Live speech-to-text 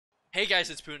Hey guys,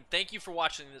 it's Poon. Thank you for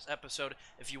watching this episode.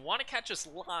 If you want to catch us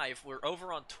live, we're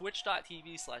over on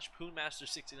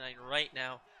twitch.tv/poonmaster69 right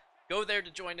now. Go there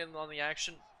to join in on the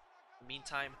action. In the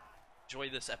meantime, enjoy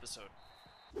this episode.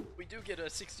 We do get a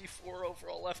 64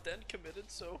 overall left end committed,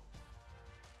 so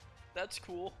that's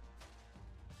cool.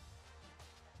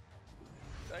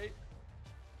 Right?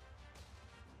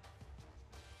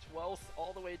 12th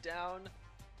all the way down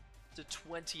to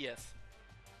 20th.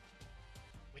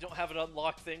 We don't have an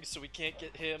unlocked thing, so we can't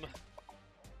get him.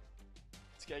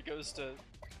 This guy goes to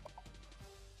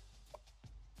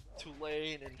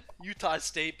Tulane, and Utah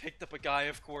State picked up a guy,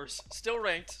 of course. Still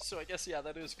ranked, so I guess, yeah,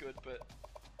 that is good, but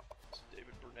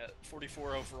David Burnett,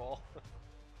 44 overall.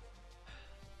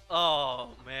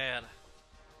 Oh, man.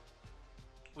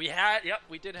 We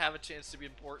did have a chance to be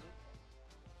important.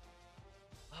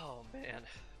 Oh, man.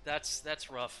 That's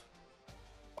rough.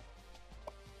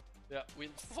 Yeah, we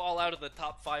fall out of the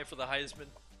top 5 for the Heisman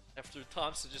after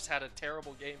Thompson just had a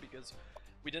terrible game because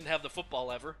we didn't have the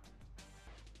football ever.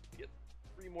 We get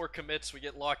 3 more commits, we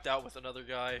get locked out with another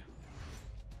guy.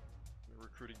 A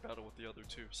recruiting battle with the other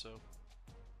 2, so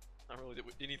not really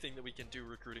anything that we can do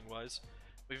recruiting-wise.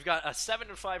 We've got a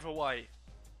 7-5 Hawaii. We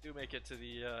do make it to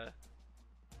the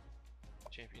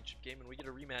championship game, and we get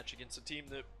a rematch against a team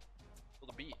that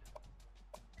will beat.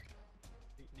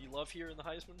 Any love here in the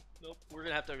Heisman? Nope. We're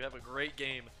gonna have to have a great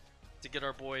game to get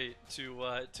our boy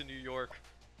to New York.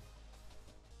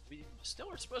 We still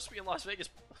are supposed to be in Las Vegas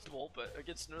Bowl, but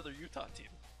against another Utah team.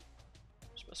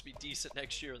 We're supposed to be decent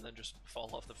next year and then just fall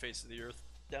off the face of the earth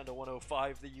down to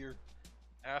 105 the year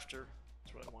after.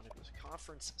 That's what I wanted, was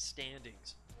conference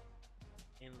standings.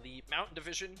 In the Mountain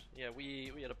Division, yeah,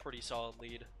 we had a pretty solid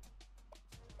lead.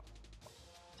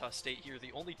 Utah State here,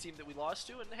 the only team that we lost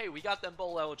to, and hey, we got them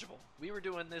bowl eligible. We were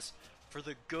doing this for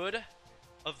the good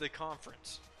of the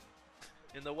conference.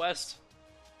 In the West,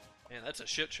 man, that's a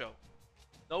shit show.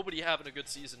 Nobody having a good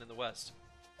season in the West.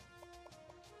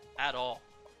 At all.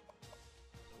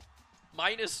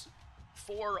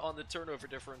 -4 on the turnover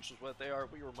differential is what they are.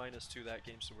 We were -2 that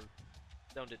game, so we're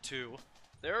down to 2.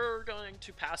 They're going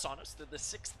to pass on us. They're the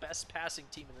 6th best passing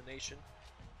team in the nation.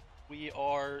 We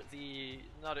are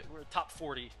we're top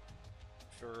 40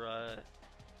 for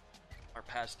our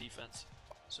pass defense,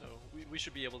 so we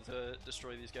should be able to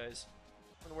destroy these guys.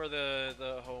 And we're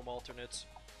the home alternates.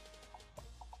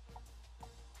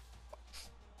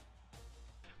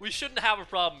 We shouldn't have a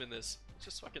problem in this. Let's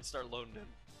just fucking start loading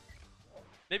in.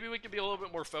 Maybe we can be a little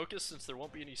bit more focused since there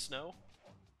won't be any snow.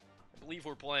 I believe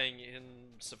we're playing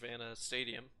in Savannah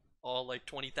Stadium, all like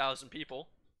 20,000 people.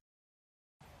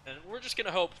 And we're just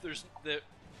gonna hope that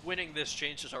winning this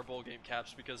changes our bowl game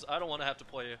caps, because I don't want to have to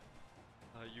play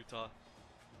Utah.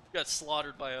 We got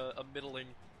slaughtered by a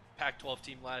middling Pac-12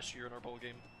 team last year in our bowl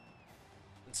game,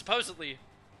 and supposedly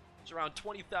there's around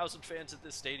 20,000 fans at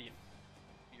this stadium.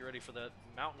 Be ready for the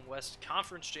Mountain West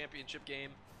Conference Championship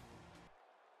game.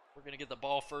 We're gonna get the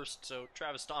ball first, so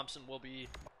Travis Thompson will be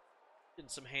getting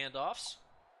some handoffs.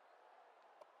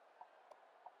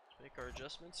 Make our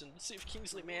adjustments and see if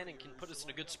Kingsley Manning can put us in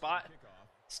a good spot.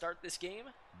 Start this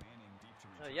game.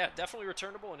 Yeah, definitely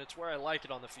returnable, and it's where I like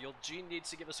it on the field. Gene needs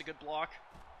to give us a good block.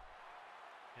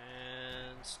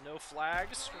 And no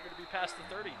flags. We're going to be past the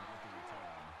 30.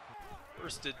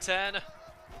 First and 10.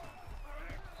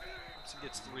 Thompson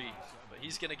gets 3, but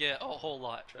he's going to get a whole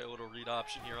lot. Try a little read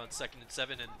option here on 2nd and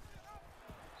 7. And,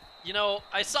 you know,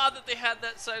 I saw that they had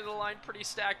that side of the line pretty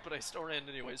stacked, but I still ran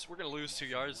anyways. We're going to lose 2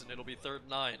 yards, and it'll be 3rd and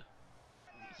 9.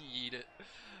 Yeet it.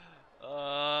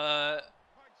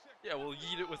 Yeah, we'll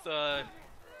yeet it with the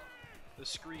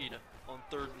screen on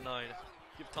 3rd and 9.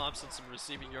 Give Thompson some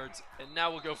receiving yards, and now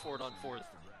we'll go for it on 4th.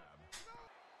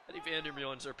 Eddie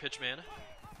Vandermeulen's our pitch man,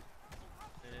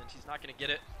 and he's not going to get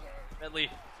it.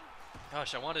 Medley,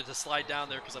 gosh, I wanted to slide down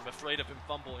there because I'm afraid of him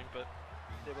fumbling, but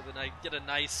able to get a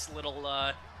nice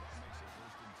little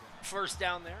first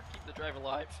down there, keep the drive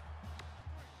alive.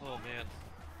 Oh man.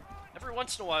 Every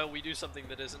once in a while we do something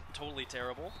that isn't totally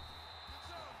terrible.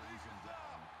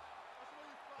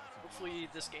 Hopefully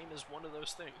this game is one of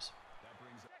those things.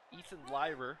 Ethan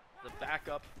Lyver, the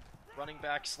backup running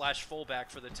back / fullback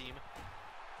for the team,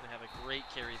 gonna have a great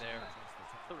carry there.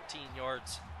 13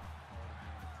 yards.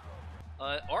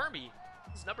 Army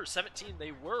is number 17.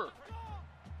 They were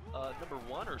number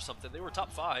 1 or something. They were top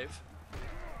 5.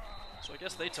 So I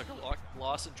guess they took a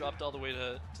loss and dropped all the way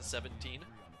to 17.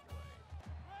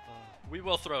 We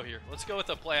will throw here. Let's go with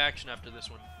a play action after this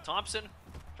one. Thompson,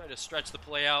 try to stretch the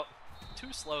play out.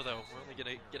 Too slow though. We're only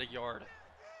gonna get a yard.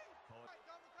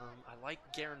 I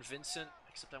like Garen Vincent,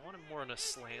 except I want him more on a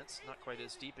slant, not quite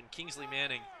as deep. And Kingsley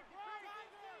Manning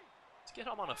Let's get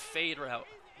him on a fade route.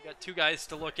 We got two guys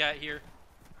to look at here.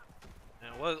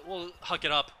 And we'll huck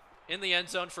it up in the end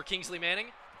zone for Kingsley Manning.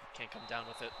 Can't come down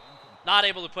with it. Not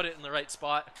able to put it in the right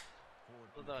spot.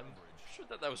 Although I'm sure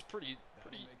that was pretty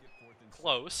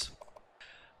close.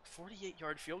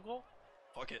 48-yard field goal?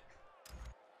 Fuck it.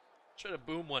 Try to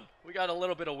boom one. We got a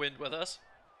little bit of wind with us.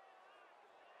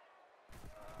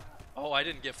 Oh, I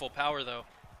didn't get full power though.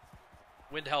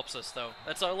 Wind helps us though.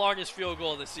 That's our longest field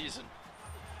goal of the season.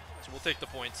 So we'll take the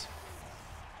points.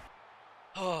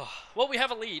 Oh, well, we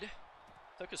have a lead.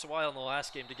 Took us a while in the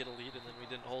last game to get a lead, and then we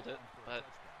didn't hold it. But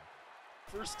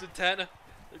 1st and 10.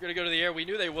 They're going to go to the air. We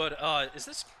knew they would. Is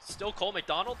this still Cole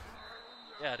McDonald?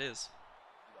 Yeah, it is.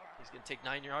 He's going to take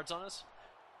 9 yards on us.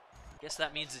 Guess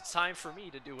that means it's time for me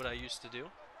to do what I used to do.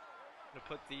 I'm going to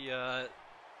put the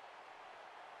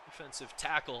defensive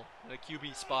tackle in a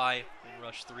QB spy in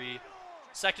rush 3.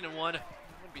 2nd and 1. I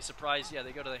wouldn't be surprised. Yeah,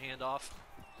 they go to the handoff.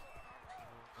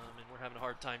 And we're having a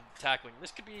hard time tackling.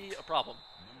 This could be a problem.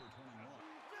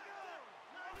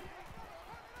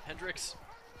 Hendricks,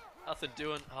 nothing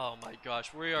doing. Oh my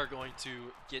gosh, we are going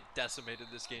to get decimated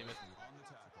this game if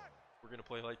we're going to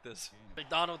play like this.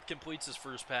 McDonald completes his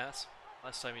first pass.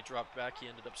 Last time he dropped back, he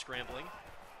ended up scrambling.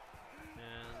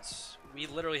 And we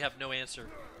literally have no answer.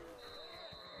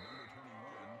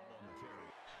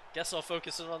 Guess I'll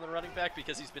focus in on the running back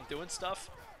because he's been doing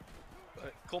stuff.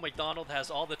 But Cole McDonald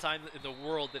has all the time in the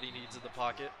world that he needs in the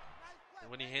pocket. And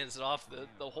when he hands it off,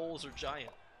 the holes are giant.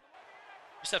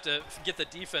 Just have to get the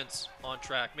defense on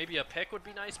track. Maybe a pick would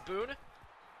be nice. Boone.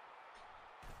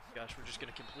 Gosh, we're just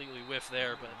going to completely whiff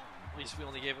there, but at least we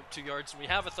only gave up 2 yards. And we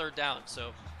have a 3rd down,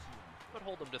 so would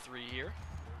hold them to 3 here.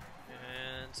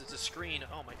 And it's a screen.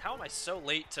 Oh my, how am I so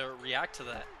late to react to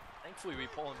that? Thankfully, we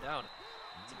pull him down.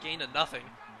 It's a gain of nothing.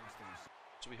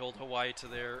 So we hold Hawaii to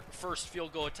their first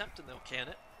field goal attempt, and they'll can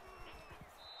it.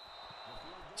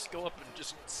 Just go up and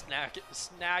just snag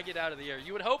it out of the air.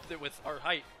 You would hope that with our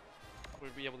height,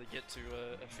 we'd be able to get to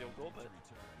a field goal, but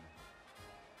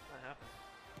not happening.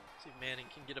 See if Manning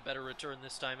can get a better return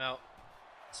this time out.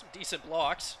 Some decent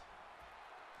blocks.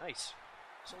 Nice.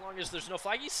 So long as there's no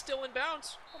flag, he's still in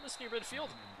bounds on this near midfield.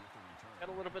 Got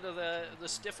a little bit of the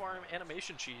stiff arm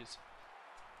animation cheese.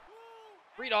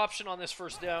 Read option on this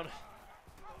 1st down.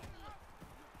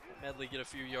 Medley get a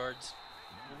few yards.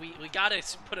 We gotta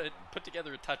put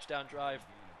together a touchdown drive.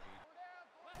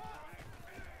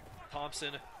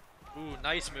 Thompson. Ooh,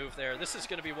 nice move there. This is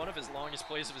going to be one of his longest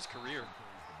plays of his career.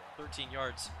 13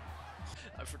 yards.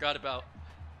 I forgot about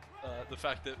the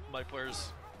fact that my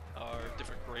players are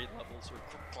different grade levels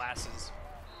or classes.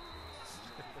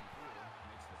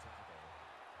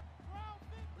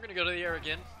 We're going to go to the air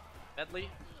again. Medley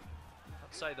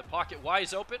outside the pocket,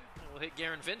 wise open. We'll hit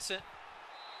Garen Vincent.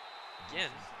 Again,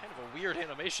 kind of a weird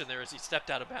animation there as he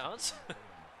stepped out of bounds.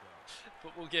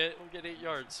 But we'll get 8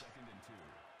 yards.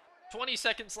 20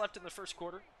 seconds left in the 1st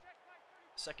quarter.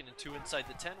 2nd and 2 inside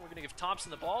the 10. We're going to give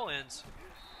Thompson the ball and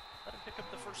let him pick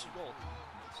up the 1st and goal.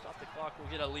 Stop the clock. We'll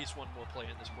get at least one more play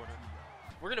in this quarter.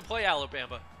 We're going to play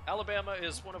Alabama. Alabama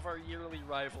is one of our yearly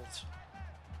rivals,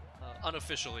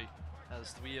 unofficially,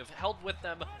 as we have held with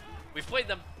them. We've played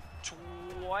them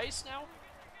twice now?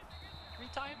 3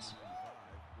 times?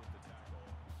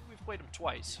 We've played them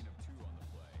twice.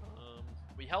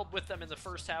 We held with them in the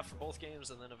 1st half for both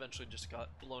games, and then eventually just got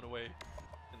blown away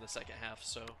in the 2nd half.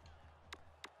 So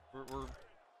we're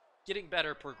getting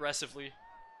better progressively.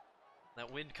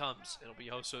 That win comes, it'll be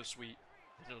oh so sweet.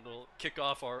 And it'll kick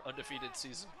off our undefeated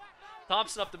season.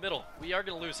 Thompson up the middle. We are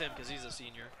going to lose him because he's a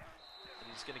senior.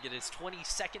 And he's going to get his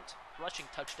 22nd rushing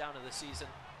touchdown of the season.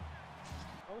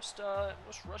 Most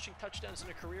rushing touchdowns in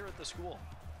a career at the school.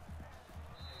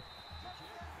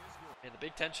 And the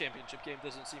Big Ten championship game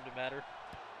doesn't seem to matter.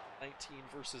 19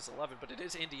 versus 11, but it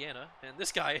is Indiana. And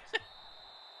this guy,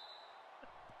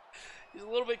 he's a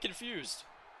little bit confused.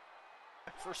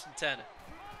 1st and 10.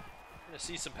 We're going to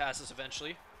see some passes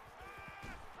eventually.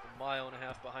 1.5 miles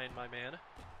behind my man.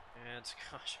 And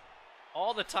gosh,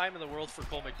 all the time in the world for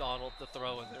Cole McDonald to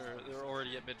throw, and they're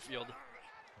already at midfield.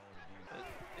 But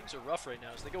things are rough right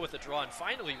now as they go with the draw, and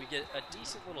finally we get a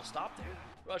decent little stop there.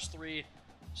 Rush 3,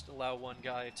 just allow one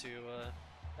guy to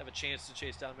have a chance to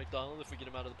chase down McDonald if we get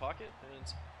him out of the pocket,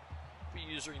 and we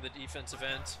using the defensive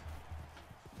end.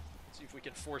 See if we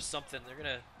can force something. They're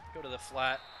gonna go to the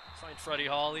flat, find Freddie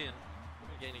Hawley, and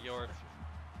we're gonna gain a yard.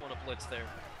 Want a blitz there.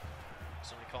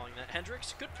 Somebody calling that.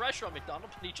 Hendricks, good pressure on McDonald,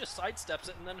 but he just sidesteps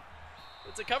it, and then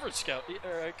it's a coverage scout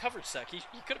or a coverage sack. He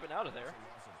could have been out of there.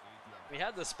 We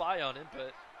had the spy on him,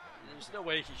 but there's no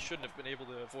way he shouldn't have been able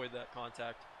to avoid that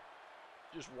contact.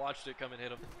 Just watched it come and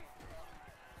hit him.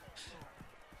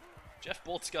 Jeff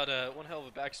Bolt's got one hell of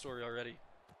a backstory already.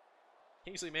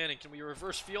 Kingsley Manning, can we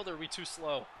reverse field or are we too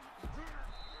slow? I'm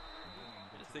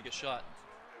gonna take a shot.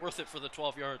 Worth it for the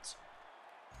 12 yards.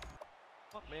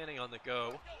 Manning on the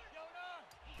go.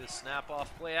 This snap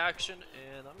off play action,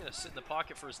 and I'm gonna sit in the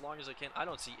pocket for as long as I can. I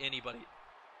don't see anybody.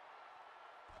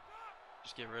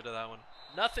 Just get rid of that one.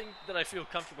 Nothing that I feel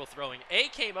comfortable throwing. A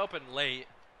came open late,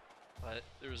 but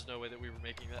there was no way that we were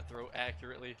making that throw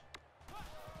accurately.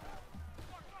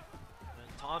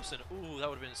 And Thompson, ooh, that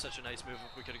would have been such a nice move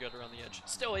if we could have got around the edge.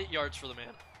 Still 8 yards for the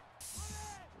man.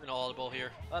 We're gonna audible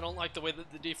here. I don't like the way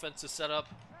that the defense is set up.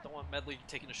 Don't want Medley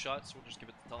taking a shot, so we'll just give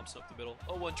it to Thompson up the middle.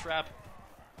 0-1 trap.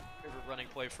 Favorite running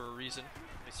play for a reason.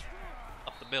 Nice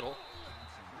up the middle.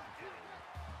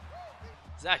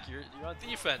 Zach, you're on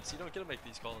defense. You don't get to make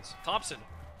these calls. Thompson.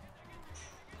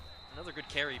 Another good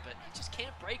carry, but he just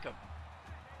can't break them.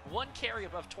 One carry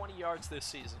above 20 yards this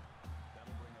season.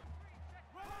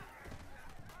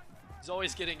 He's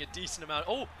always getting a decent amount.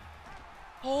 Oh!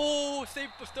 Oh,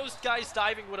 if those guys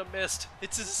diving would have missed.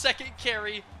 It's his second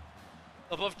carry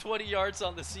above 20 yards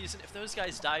on the season. If those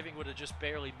guys diving would have just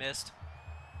barely missed,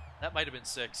 that might have been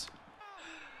 6.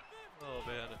 Oh,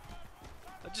 man.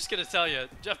 I'm just going to tell you,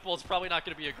 Jeff Bolt's probably not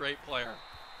going to be a great player.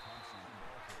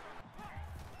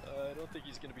 I don't think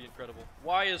he's going to be incredible.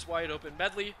 Y is wide open.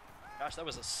 Medley. Gosh, that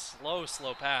was a slow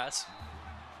pass.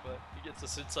 But he gets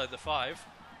us inside the 5.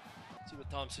 See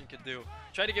what Thompson can do.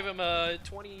 Try to give him a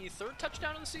 23rd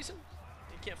touchdown of the season.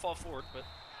 He can't fall forward, but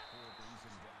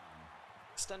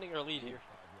extending our lead here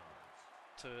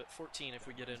to 14 if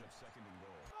we get in.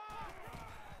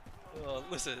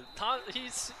 Listen,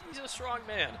 he's a strong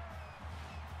man.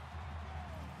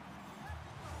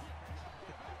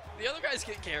 The other guys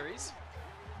get carries,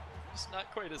 just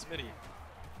not quite as many.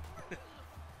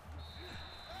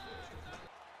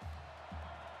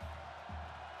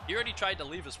 He already tried to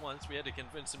leave us once. We had to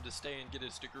convince him to stay and get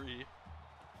his degree.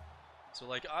 So,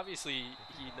 like, obviously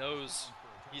he knows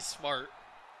he's smart,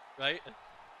 right?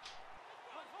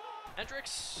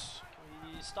 Hendricks,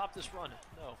 can we stop this run?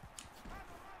 No.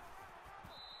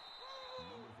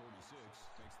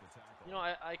 You know,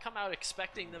 I come out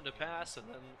expecting them to pass, and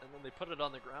then they put it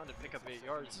on the ground and pick up 8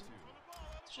 yards.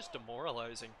 It's just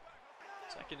demoralizing.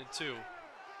 2nd and 2.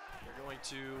 They're going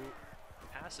to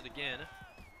pass it again.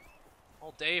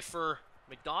 All day for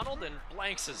McDonald, and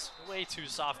Blanks is way too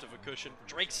soft of a cushion.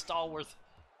 Drake Stallworth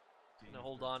gonna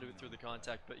hold on to it through the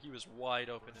contact, but he was wide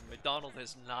open, and McDonald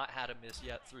has not had a miss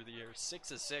yet through the air.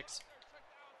 6 of 6.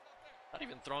 Not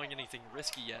even throwing anything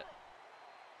risky yet.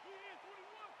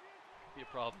 Could be a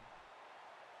problem.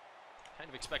 Kind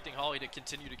of expecting Hawley to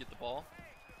continue to get the ball.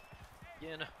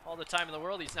 Again, all the time in the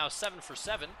world. He's now 7 for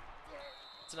 7.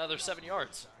 It's another 7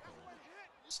 yards.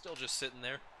 Still just sitting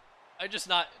there. I'm just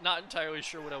not entirely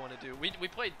sure what I want to do. We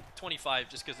played 25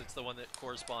 just because it's the one that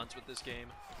corresponds with this game.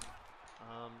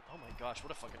 Oh my gosh,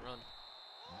 what a fucking run.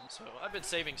 So I've been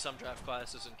saving some draft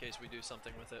classes in case we do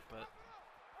something with it, but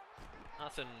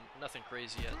nothing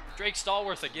crazy yet. Drake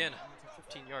Stallworth again,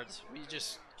 15 yards. We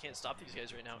just can't stop these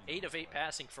guys right now. 8 of 8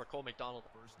 passing for Cole McDonald.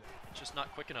 It's just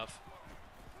not quick enough.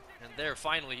 And there,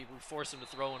 finally, we force him to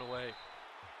throw it away.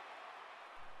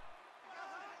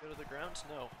 Go to the ground?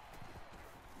 No.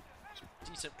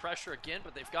 Decent pressure again,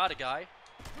 but they've got a guy.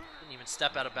 Didn't even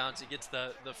step out of bounds. He gets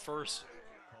the first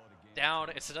down.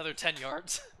 It's another 10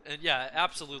 yards. And yeah,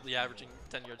 absolutely averaging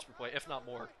 10 yards per play, if not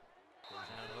more.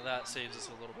 And that saves us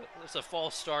a little bit. It's a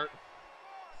false start.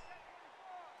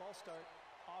 False start.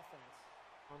 Offense.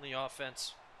 On the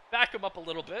offense. Back him up a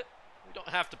little bit. We don't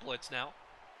have to blitz now.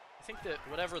 I think that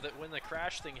when the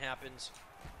crash thing happens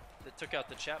that took out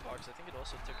the chat box, I think it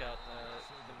also took out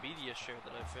the media share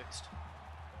that I fixed.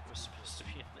 Was supposed to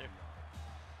be in there.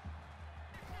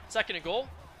 2nd and goal.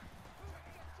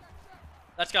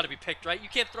 That's got to be picked, right? You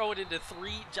can't throw it into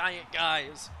 3 giant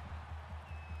guys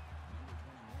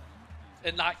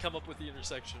and not come up with the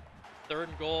intersection. 3rd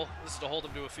and goal. This is to hold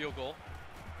them to a field goal.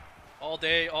 All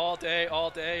day, all day, all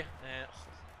day. And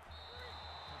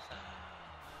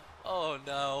oh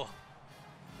no.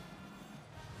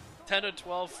 10 of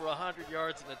 12 for 100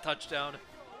 yards and a touchdown.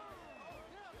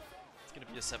 It's going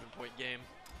to be a 7-point game.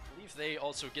 I believe they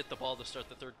also get the ball to start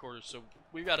the 3rd quarter, so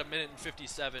we've got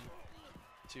 1:57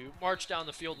 to march down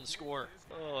the field and score.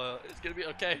 Oh, it's gonna be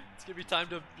okay. It's gonna be time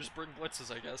to just bring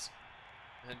blitzes, I guess,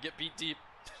 and get beat deep.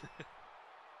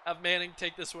 Have Manning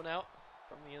take this one out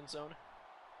from the end zone,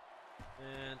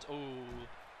 and oh,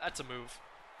 that's a move.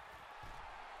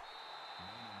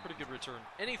 Pretty good return.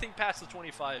 Anything past the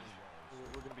 25,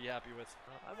 we're gonna be happy with.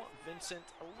 I want Vincent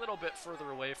a little bit further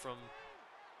away from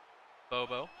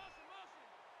Bobo.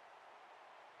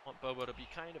 I want Bobo to be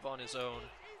kind of on his own.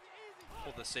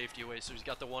 pulled the safety away, so he's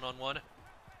got the one-on-one.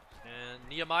 And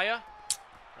Nehemiah,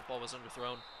 that ball was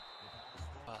underthrown.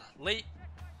 Late,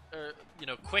 you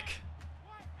know, quick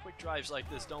drives like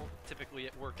this don't typically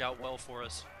work out well for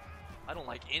us. I don't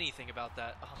like anything about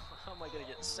that. Oh, how am I gonna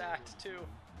get sacked too?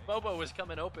 Bobo was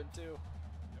coming open too.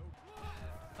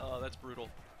 Oh, that's brutal.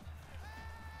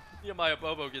 Nehemiah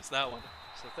Bobo gets that one.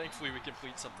 So thankfully we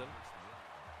complete something.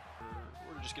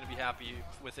 We're just gonna be happy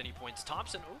with any points.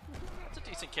 Thompson, oh, that's a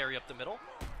decent carry up the middle.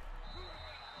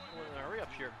 We're in a hurry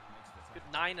up here. Good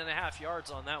 9.5 yards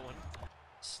on that one.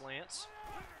 Slants.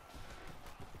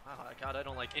 Oh God, I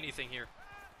don't like anything here.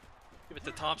 Give it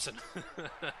to Thompson.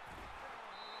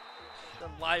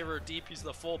 Then Lyra deep, he's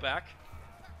the fullback.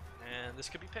 And this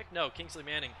could be picked. No, Kingsley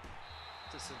Manning.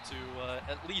 This into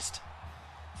at least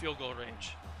field goal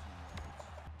range.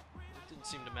 It didn't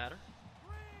seem to matter.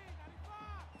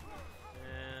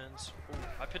 And ooh,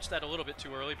 I pitched that a little bit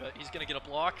too early, but he's going to get a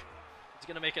block. He's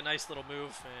going to make a nice little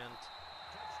move and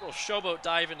a little showboat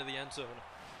dive into the end zone.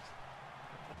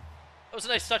 That was a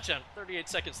nice touchdown. 38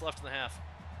 seconds left in the half.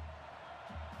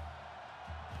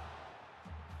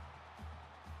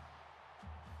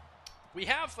 We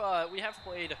have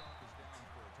played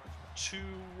two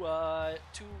out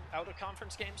of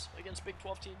conference games against Big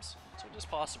 12 teams, so it is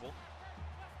possible.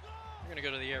 We're gonna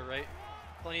go to the air, right?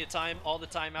 Plenty of time, all the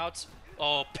timeouts.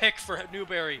 Oh, pick for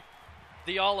Newberry,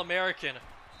 the All-American.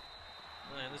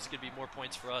 Man, this could be more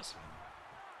points for us.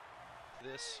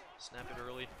 This, snap it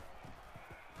early.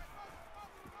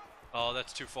 Oh,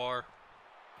 that's too far.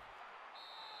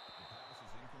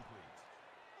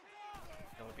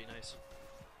 That would be nice.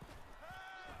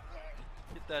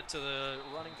 Get that to the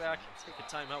running back. Take a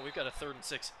timeout. We've got a 3rd and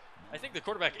 6. I think the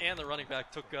quarterback and the running back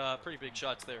took pretty big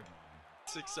shots there.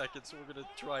 6 seconds. We're going to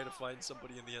try to find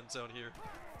somebody in the end zone here.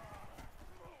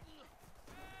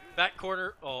 Back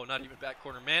corner. Oh, not even back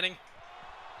corner. Manning.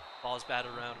 Ball's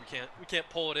batted around. We can't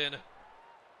pull it in.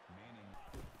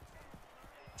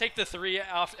 Take the 3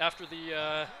 after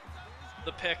the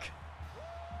pick.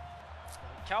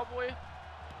 Cowboy.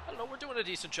 I don't know. We're doing a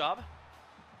decent job.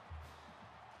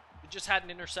 Just had an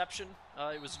interception.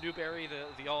 It was Newberry,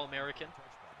 the All-American.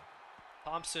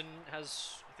 Thompson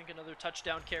has, I think, another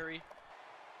touchdown carry.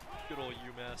 Good old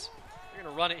UMass. They're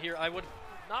going to run it here. I would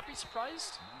not be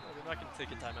surprised. No, they're not going to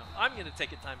take a timeout. I'm going to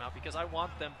take a timeout because I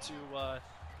want them to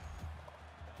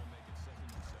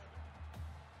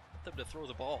throw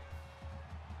the ball.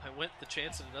 I went the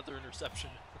chance at another interception.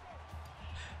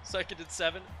 2nd and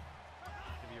 7.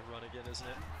 Maybe a run again, isn't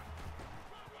it?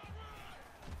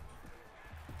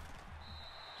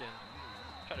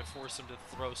 Try to force him to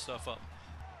throw stuff up.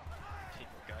 Hate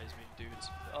guys being dudes.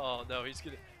 Oh no, he's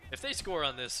gonna. If they score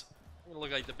on this, I'm gonna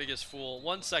look like the biggest fool.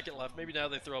 1 second left. Maybe now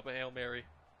they throw up a Hail Mary.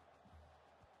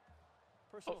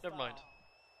 Oh, never mind.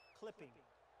 Clipping.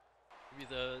 Maybe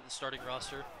the starting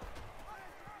roster.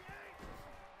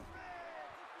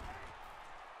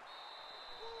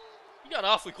 He got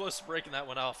awfully close to breaking that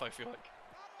one off, I feel like.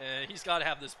 And he's got to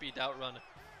have this beat out run.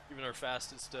 Even our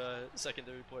fastest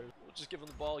secondary player. We'll just give him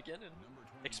the ball again and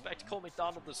expect Cole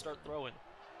McDonald to start throwing.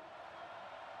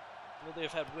 I know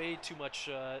they've had way too much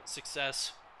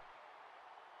success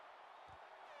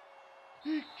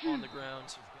on the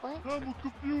ground. I'm a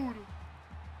computer.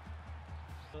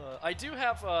 I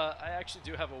actually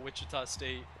do have a Wichita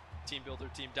State team builder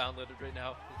team downloaded right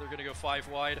now. They're gonna go 5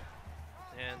 wide,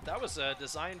 and that was a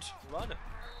designed run.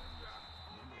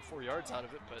 4 yards out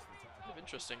of it, but kind of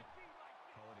interesting.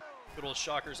 Good old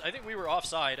Shockers. I think we were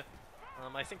offside.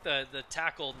 I think the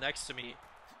tackle next to me,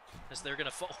 as they're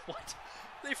gonna what?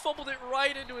 They fumbled it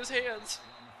right into his hands.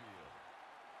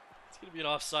 It's gonna be an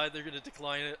offside. They're gonna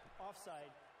decline it.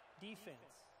 Offside. Defense.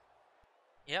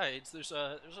 Yeah, there's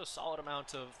a solid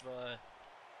amount of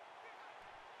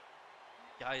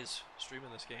guys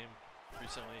streaming this game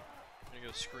recently. I'm gonna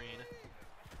go screen.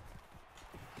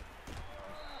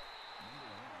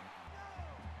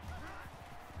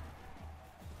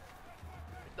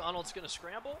 McDonald's gonna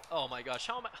scramble. Oh my gosh,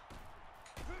 how am I?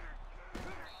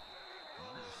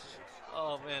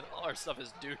 Oh man, all our stuff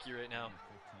is dookie right now.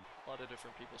 A lot of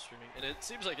different people streaming, and it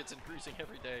seems like it's increasing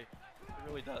every day. It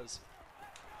really does.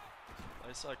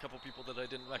 I saw a couple people that I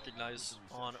didn't recognize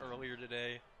on earlier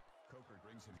today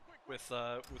with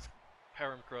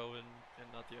Param Crow and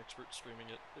not the expert streaming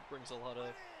it. It brings a lot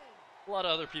of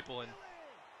other people in.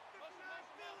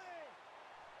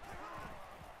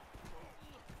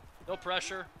 No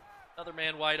pressure. Another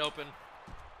man wide open.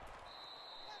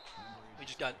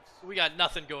 We got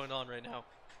nothing going on right now.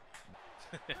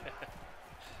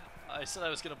 I said I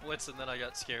was gonna blitz and then I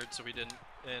got scared, so we didn't.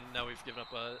 And now we've given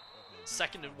up a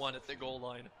 2nd and 1 at the goal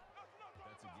line.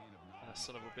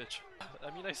 Son of a bitch.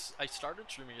 I mean, I started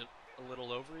streaming it a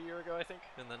little over a year ago, I think,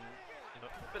 and then, you know,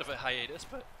 a bit of a hiatus,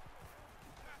 but...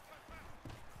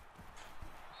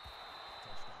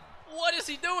 What is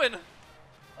he doing?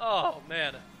 Oh,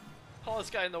 man.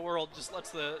 Tallest guy in the world just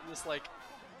lets this, like,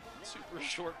 super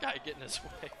short guy get in his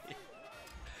way.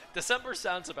 December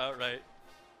sounds about right.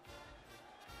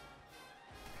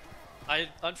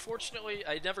 Unfortunately,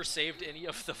 I never saved any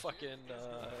of the fucking,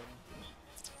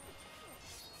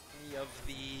 any of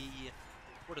the,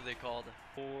 what are they called?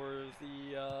 For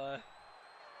the,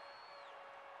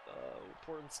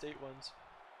 important state ones.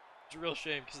 It's a real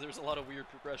shame, because there's a lot of weird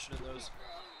progression in those.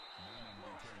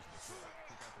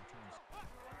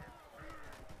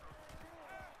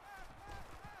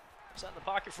 Sat in the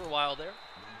pocket for a while there.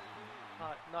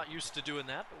 Not used to doing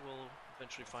that, but we'll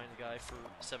eventually find a guy for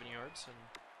 7 yards and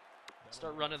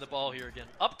start running the ball here again.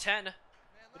 Up 10,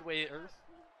 midway, or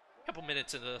a couple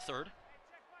minutes into the third.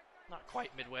 Not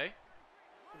quite midway.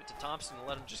 Give it to Thompson and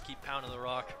let him just keep pounding the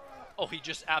rock. Oh, he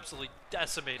just absolutely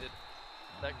decimated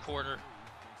that corner.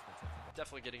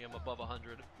 Definitely getting him above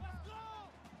 100.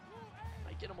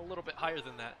 Might get him a little bit higher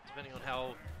than that, depending on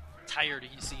how tired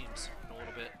he seems in a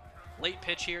little bit. Late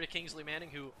pitch here to Kingsley Manning,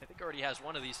 who I think already has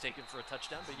one of these taken for a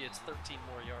touchdown, but he gets 13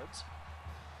 more yards.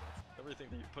 Everything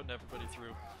that you're putting everybody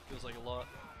through feels like a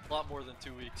lot more than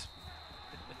 2 weeks.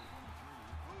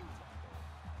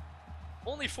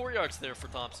 Only 4 yards there for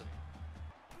Thompson.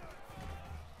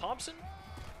 Thompson?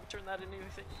 Turn that into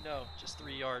anything? No, just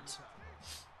 3 yards.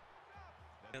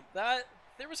 And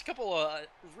there was a couple of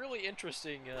really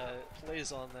interesting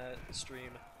plays on that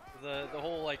stream. The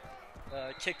whole like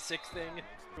kick six thing.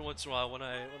 Every once in a while, when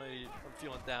I'm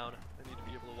feeling down, I need to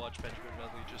be able to watch Benjamin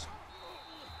Medley just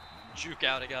juke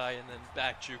out a guy and then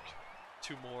back juke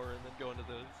 2 more and then go into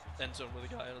the end zone with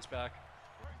a guy on his back.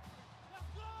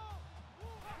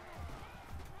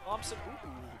 Thompson, ooh,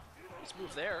 nice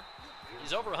move there.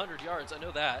 He's over 100 yards, I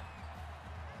know that.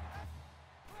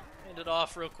 Hand it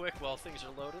off real quick while things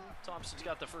are loading. Thompson's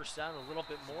got the first down, a little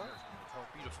bit more. Oh,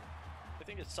 beautiful. I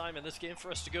think it's time in this game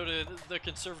for us to go to the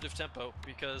conservative tempo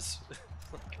because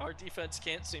our defense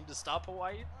can't seem to stop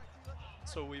Hawaii.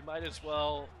 So we might as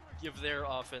well give their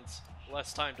offense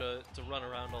less time to run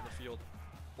around on the field.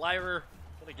 Lyra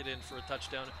gonna get in for a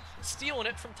touchdown. Stealing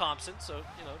it from Thompson, so,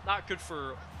 you know, not good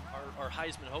for our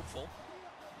Heisman hopeful.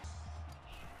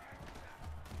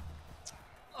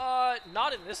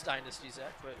 Not in this dynasty,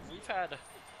 Zach, but we've had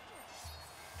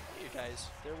you guys.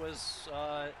 There was,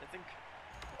 I think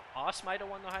Oss might have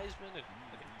won the Heisman, and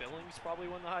I think Billings probably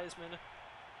won the Heisman.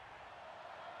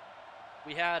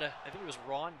 We had, I think it was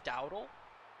Ron Dowdle.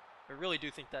 I really do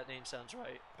think that name sounds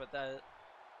right, but that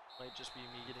might just be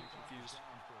me getting confused.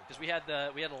 Because we had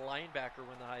a linebacker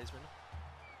win the Heisman,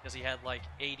 because he had like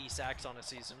 80 sacks on a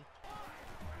season.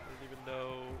 I don't even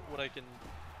know what I can.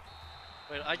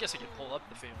 Wait, I guess I can pull up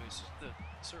the families. They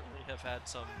certainly have had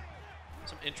some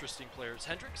interesting players.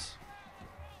 Hendricks,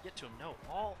 get to him. No,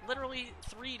 literally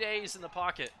 3 days in the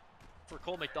pocket for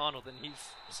Cole McDonald, and he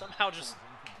somehow just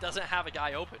doesn't have a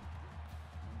guy open.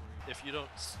 If you don't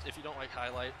like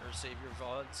highlight or save your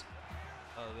VODs,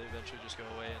 they eventually just go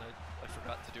away, and I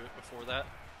forgot to do it before that.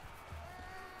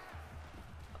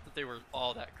 Not that they were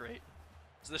all that great.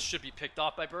 So this should be picked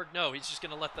off by Berg. No, he's just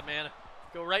gonna let the man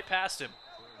go right past him.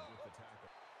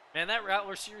 Man, that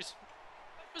Rattler series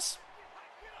was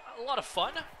a lot of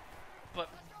fun, but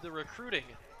the recruiting,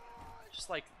 just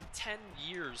like 10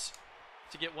 years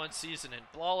to get 1 season. And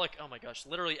Blalock, oh my gosh,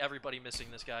 literally everybody missing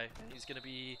this guy. And he's going to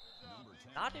be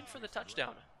not in for the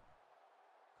touchdown.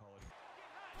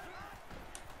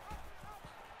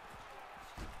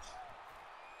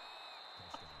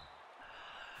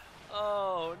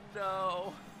 Oh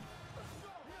no.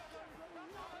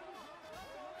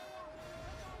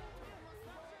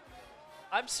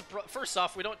 I'm surprised. First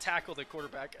off, we don't tackle the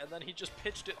quarterback, and then he just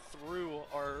pitched it through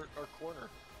our corner.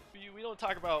 We don't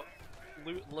talk about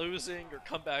losing or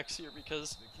comebacks here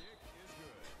because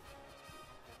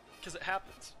it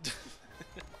happens.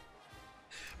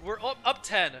 We're up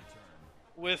 10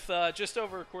 with just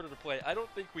over a quarter to play. I don't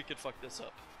think we could fuck this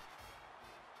up.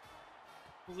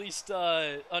 At least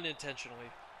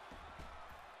unintentionally.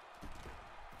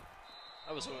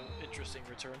 That was an interesting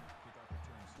return.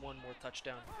 1 more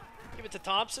touchdown. Give it to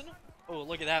Thompson. Oh,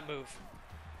 look at that move.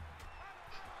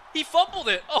 He fumbled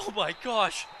it. Oh my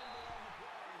gosh.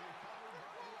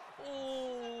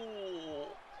 Oh.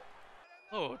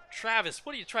 Oh, Travis,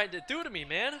 what are you trying to do to me,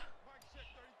 man?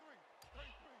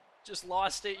 Just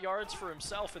lost 8 yards for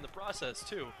himself in the process,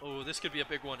 too. Oh, this could be a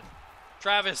big one.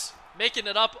 Travis making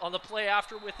it up on the play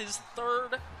after with his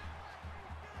third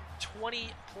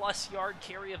 20-plus yard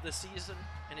carry of the season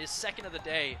and his second of the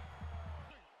day.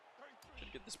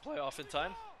 Should get this play off in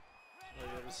time.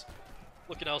 I was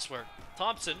looking elsewhere.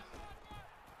 Thompson,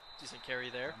 decent carry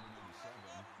there.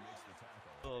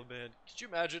 Oh man, could you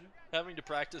imagine having to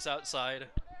practice outside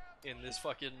in this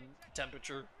fucking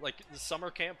temperature? Like, the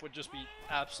summer camp would just be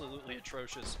absolutely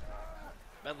atrocious.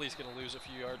 Medley's gonna lose a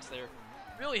few yards there.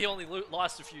 Really, he only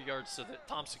lost a few yards so that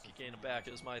Thompson could gain it back,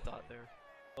 is my thought there.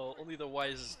 Well, only the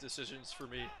wisest decisions for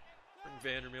me.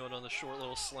 Bring Vandermeulen on the short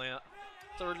little slant.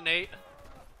 3rd and 8.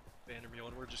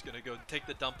 Vandermeulen, we're just gonna go take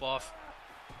the dump off.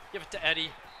 Give it to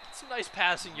Eddie. Some nice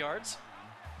passing yards.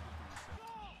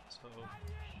 So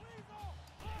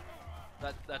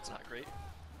that's not great.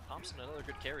 Thompson, another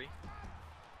good carry.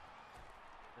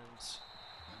 And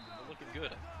we're looking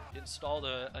good. Installed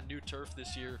a new turf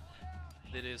this year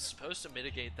that is supposed to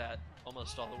mitigate that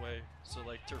almost all the way. So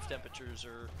like turf temperatures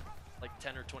are like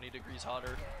 10 or 20 degrees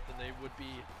hotter than they would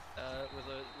be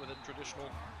with a traditional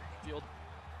field.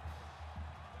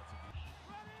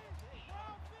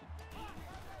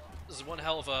 This is one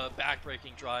hell of a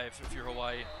back-breaking drive if you're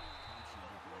Hawaii.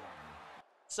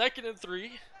 2nd and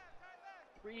 3.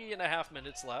 3.5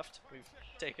 minutes left. We've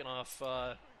taken off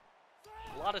a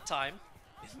lot of time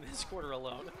in this quarter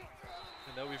alone.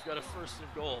 And now we've got a 1st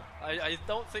and goal. I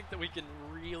don't think that we can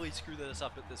really screw this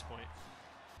up at this point.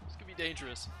 This could be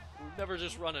dangerous. We've never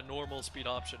just run a normal speed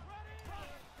option.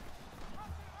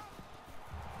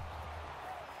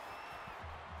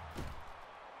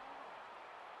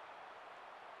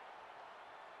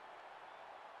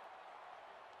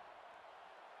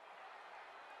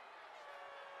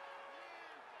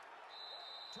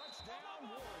 Touchdown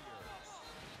Warriors.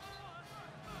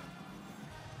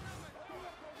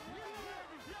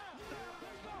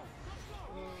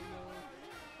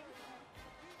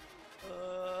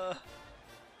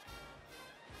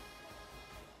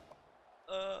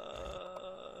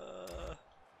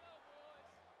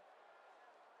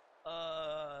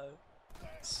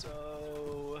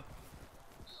 So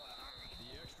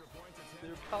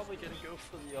they're probably gonna go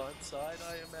for the onside,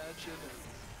 I imagine.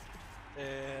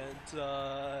 And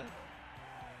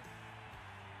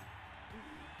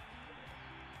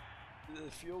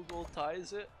the field goal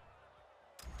ties it.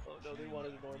 Oh no, they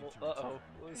wanted a normal. Uh-oh.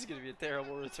 Well, this is gonna be a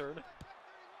terrible return.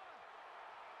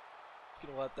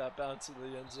 Gonna let that bounce into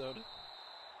the end zone.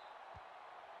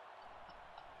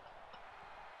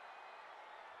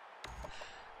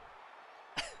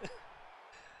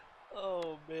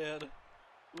 Oh man.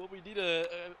 Well, we need a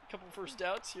couple first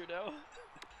downs here now.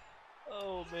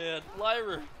 Oh man,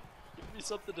 Lyra, give me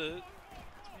something to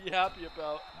be happy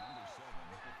about.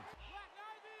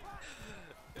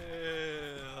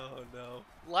 Oh no.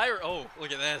 Lyra, oh,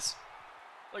 look at this.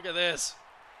 Look at this.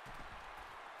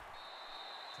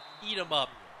 Eat him up.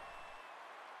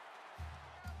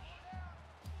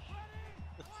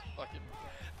 That's fucking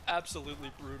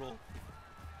absolutely brutal.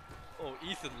 Oh,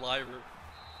 Ethan Lyra.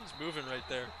 He's moving right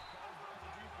there.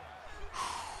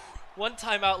 One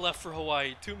timeout left for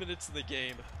Hawaii. 2 minutes in the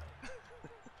game.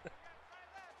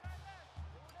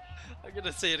 I'm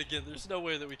gonna say it again. There's no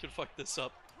way that we can fuck this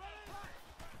up.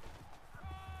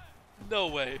 No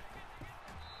way.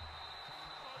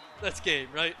 That's game,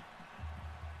 right?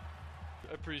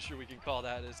 I'm pretty sure we can call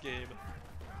that as game.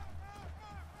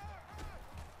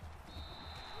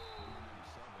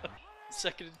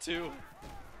 2nd and 2.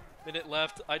 Minute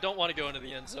left. I don't want to go into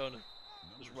the end zone.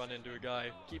 Just run into a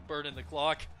guy. Keep burning the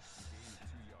clock.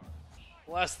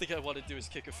 The last thing I want to do is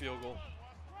kick a field goal.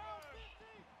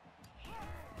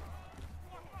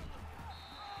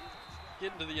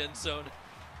 Get into the end zone.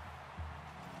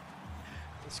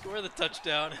 Score the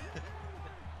touchdown.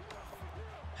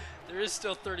 There is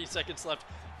still 30 seconds left.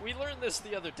 We learned this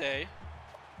the other day.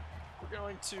 We're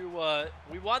going to,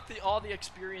 we want all the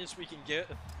experience we can get.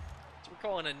 So we're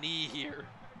calling a knee here.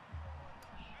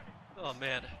 Oh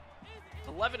man.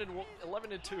 11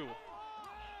 and 2.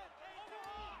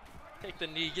 Take the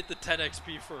knee, get the 10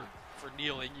 XP for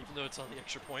kneeling, even though it's on the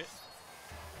extra point.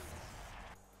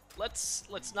 Let's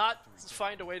not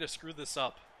find a way to screw this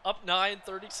up. Up 9,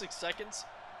 36 seconds.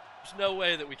 There's no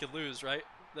way that we could lose, right?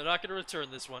 They're not going to return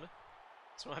this one,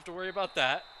 so don't have to worry about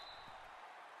that.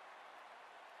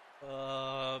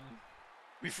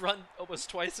 We've run almost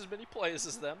twice as many plays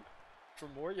as them for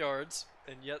more yards,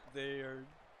 and yet they are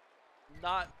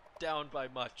not down by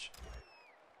much.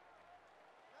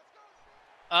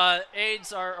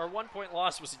 AIDS, our 1 point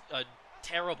loss was a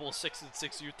terrible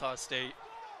 6-6 Utah State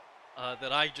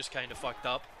that I just kind of fucked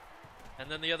up. And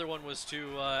then the other one was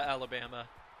to Alabama.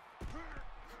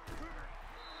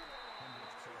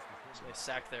 Nice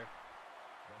sack there.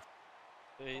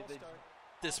 They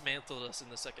dismantled us in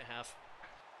the second half.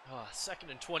 2nd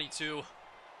and 22.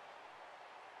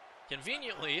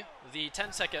 Conveniently, the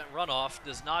 10-second runoff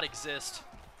does not exist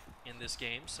in this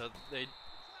game, so they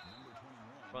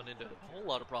run into a whole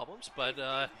lot of problems, but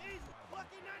they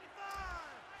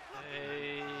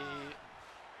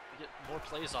get more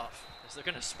plays off as they're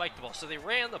going to spike the ball. So they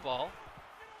ran the ball,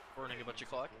 burning a bunch of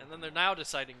clock, and then they're now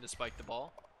deciding to spike the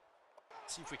ball.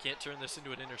 Let's see if we can't turn this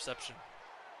into an interception.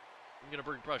 I'm going to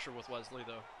bring pressure with Wesley,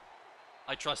 though.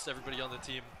 I trust everybody on the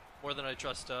team more than I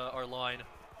trust our line.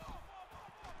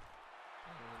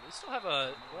 They still have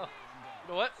a, well, you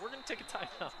know what? We're going to take a timeout.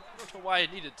 I don't know why I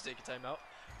needed to take a timeout.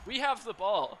 We have the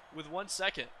ball with 1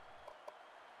 second.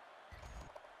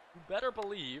 You better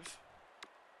believe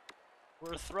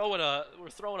we're throwing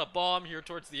a bomb here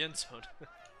towards the end zone.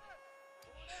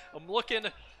 I'm looking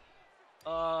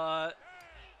for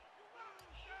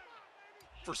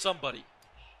somebody.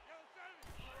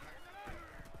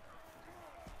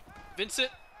 Vincent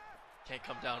can't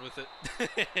come down with it.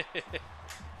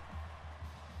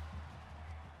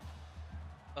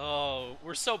 Oh,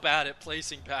 we're so bad at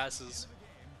placing passes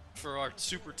for our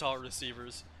super tall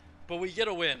receivers, but we get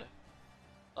a win.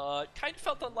 Kind of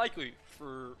felt unlikely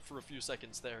for a few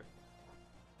seconds there,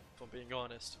 if I'm being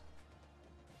honest.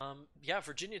 Yeah,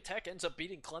 Virginia Tech ends up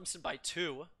beating Clemson by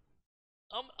 2.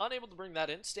 I'm unable to bring that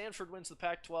in. Stanford wins the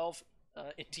Pac-12.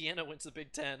 Indiana wins the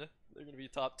Big Ten. They're going to be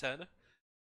top 10.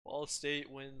 Ball State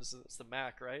wins. It's the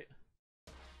MAC, right?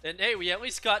 And hey, we at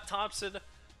least got Thompson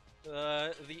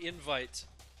the invite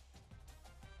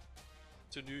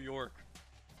to New York.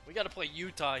 We got to play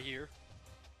Utah here.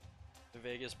 The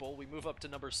Vegas Bowl. We move up to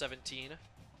number 17.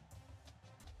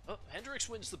 Oh, Hendricks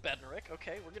wins the Bednarik.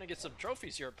 Okay, we're going to get some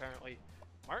trophies here, apparently.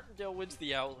 Martindale wins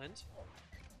the Outland.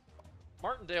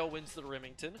 Martindale wins the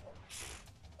Remington.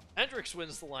 Hendricks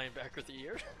wins the Linebacker of the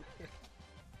Year.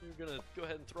 We're going to go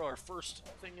ahead and throw our first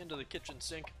thing into the kitchen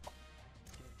sink.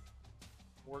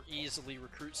 More easily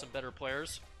recruit some better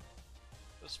players.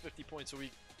 Those 50 points a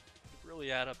week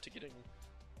really add up to getting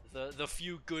the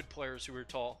few good players who are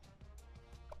tall.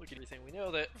 Look at everything. We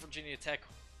know that Virginia Tech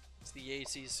is the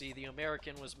ACC. The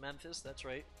American was Memphis. That's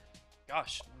right.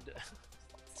 Gosh.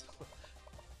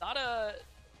 Not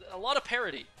a lot of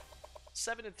parity.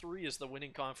 7-3 is the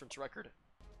winning conference record.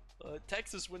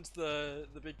 Texas wins the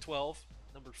Big 12,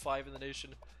 number 5 in the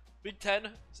nation. Big 10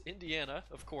 is Indiana,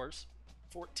 of course,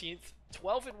 14th,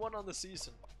 12-1 on the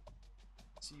season.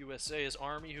 CUSA is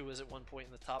Army, who is at one point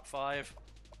in the top 5.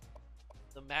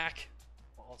 The MAC,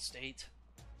 Ball State.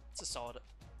 It's a solid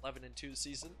 11-2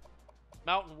 season.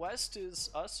 Mountain West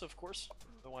is us, of course. I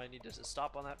don't know why I need to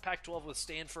stop on that. Pac-12 with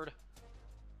Stanford.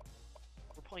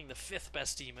 We're playing the 5th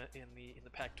best team in the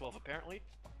Pac-12 apparently.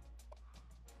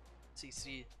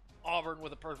 SEC, Auburn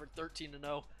with a perfect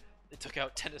 13-0. They took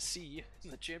out Tennessee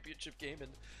in the championship game,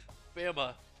 and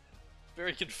Bama,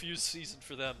 very confused season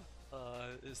for them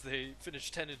as they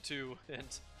finished 10-2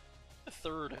 and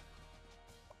 3rd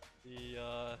in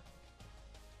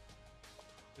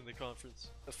the conference.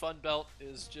 The Fun Belt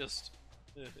is just,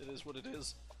 it is what it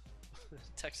is.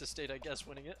 Texas State, I guess,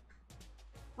 winning it.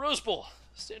 Rose Bowl,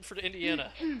 Stanford,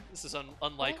 Indiana. This is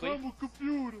unlikely.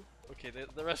 Okay,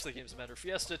 the rest of the games matter.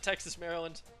 Fiesta, Texas,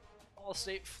 Maryland. Ball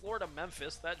State, Florida,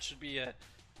 Memphis. That should be a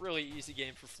really easy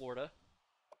game for Florida.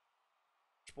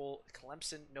 Bowl,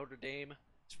 Clemson, Notre Dame.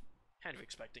 Kind of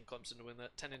expecting Clemson to win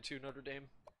that. 10-2 Notre Dame.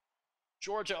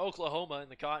 Georgia, Oklahoma in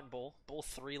the Cotton Bowl.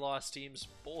 Both 3-loss teams.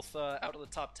 Both out of the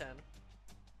top 10.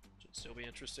 Should still be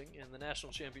interesting. And the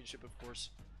national championship, of course.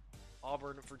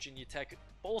 Auburn, Virginia Tech.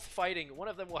 Both fighting. One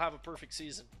of them will have a perfect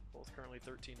season. Both currently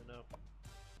 13-0.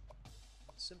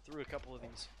 Sim through a couple of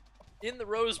these. In the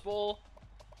Rose Bowl,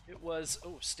 it was,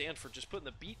 Stanford just putting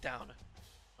the beat down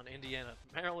on Indiana.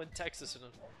 Maryland, Texas in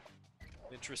an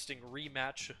interesting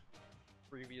rematch of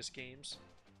previous games.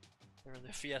 They're in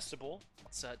the Fiesta Bowl.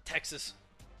 It's Texas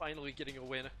finally getting a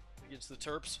win against the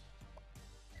Terps.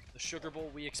 The Sugar Bowl,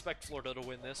 we expect Florida to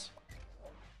win this.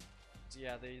 So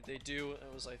yeah, they do.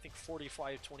 It was, I think,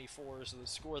 45-24 is the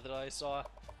score that I saw.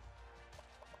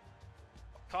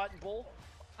 Cotton Bowl,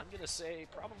 I'm going to say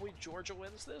probably Georgia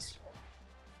wins this.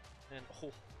 And,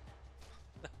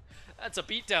 that's a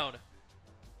beatdown.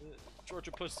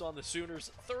 Georgia puts on the Sooners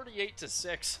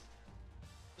 38-6.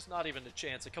 There's not even a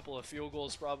chance. A couple of field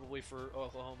goals probably for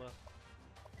Oklahoma.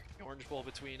 The Orange Bowl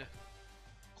between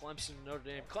Clemson and Notre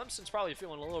Dame. Clemson's probably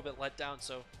feeling a little bit let down,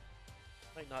 so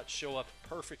might not show up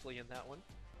perfectly in that one.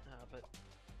 But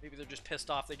maybe they're just pissed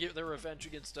off. They get their revenge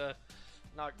against a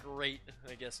not great,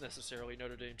 I guess, necessarily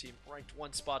Notre Dame team. Ranked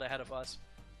one spot ahead of us.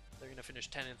 They're going to finish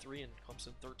 10-3 and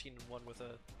Clemson 13-1 with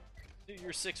a New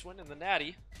Year's 6 win in the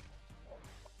Natty.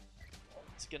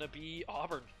 It's going to be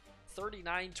Auburn.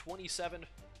 39-27.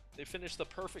 They finished the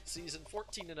perfect season,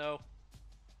 14-0.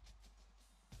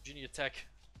 Virginia Tech,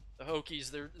 the Hokies,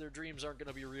 their dreams aren't going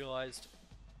to be realized.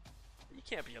 You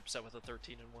can't be upset with a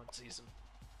 13-1 season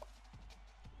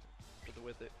after the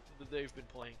way that they've been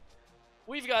playing.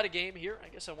 We've got a game here. I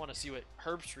guess I want to see what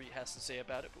Herb Street has to say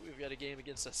about it, but we've got a game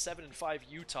against a 7-5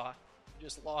 Utah. We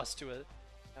just lost to a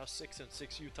now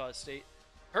 6-6 Utah State.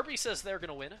 Herbie says they're going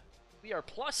to win. We are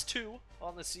 +2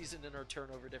 on the season in our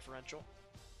turnover differential.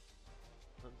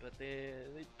 But they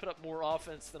put up more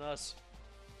offense than us.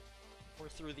 More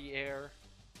through the air.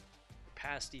 The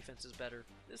pass defense is better.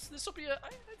 This will be, I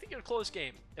think, a close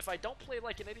game. If I don't play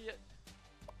like an idiot,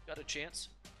 got a chance.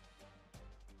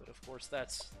 But of course,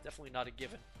 that's definitely not a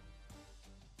given.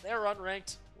 They're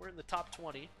unranked. We're in the top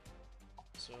 20.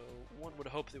 So one would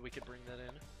hope that we could bring that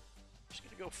in. Just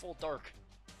going to go full dark.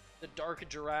 The dark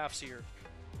giraffes here.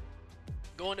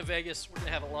 Going to Vegas. We're going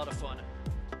to have a lot of fun.